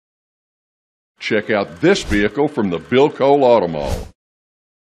Check out this vehicle from the Bill Cole Auto Mall.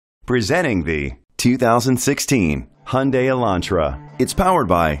 Presenting the 2016 Hyundai Elantra. It's powered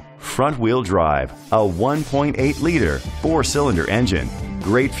by front-wheel drive, a 1.8-liter four-cylinder engine.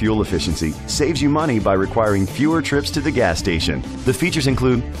 Great fuel efficiency saves you money by requiring fewer trips to the gas station. The features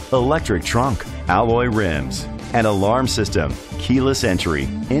include electric trunk, alloy rims, an alarm system, keyless entry,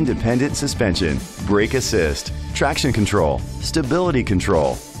 independent suspension, brake assist, traction control, stability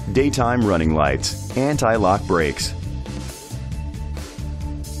control, daytime running lights, anti-lock brakes.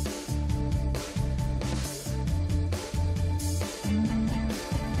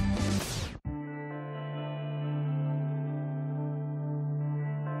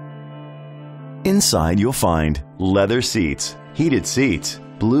 Inside you'll find leather seats, heated seats,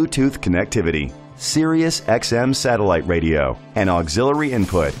 Bluetooth connectivity, Sirius XM satellite radio, an auxiliary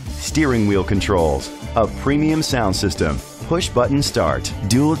input, steering wheel controls, a premium sound system, push-button start,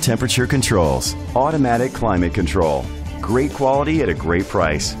 dual temperature controls, automatic climate control. Great quality at a great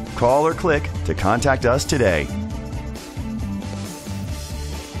price. Call or click to contact us today.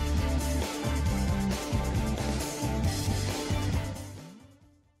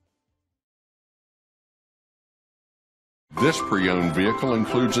 This pre-owned vehicle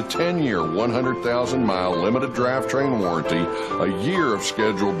includes a 10-year, 100,000-mile limited drivetrain warranty, a year of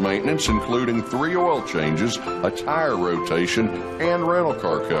scheduled maintenance including 3 oil changes, a tire rotation, and rental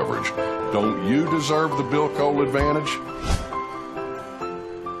car coverage. Don't you deserve the Bill Cole advantage?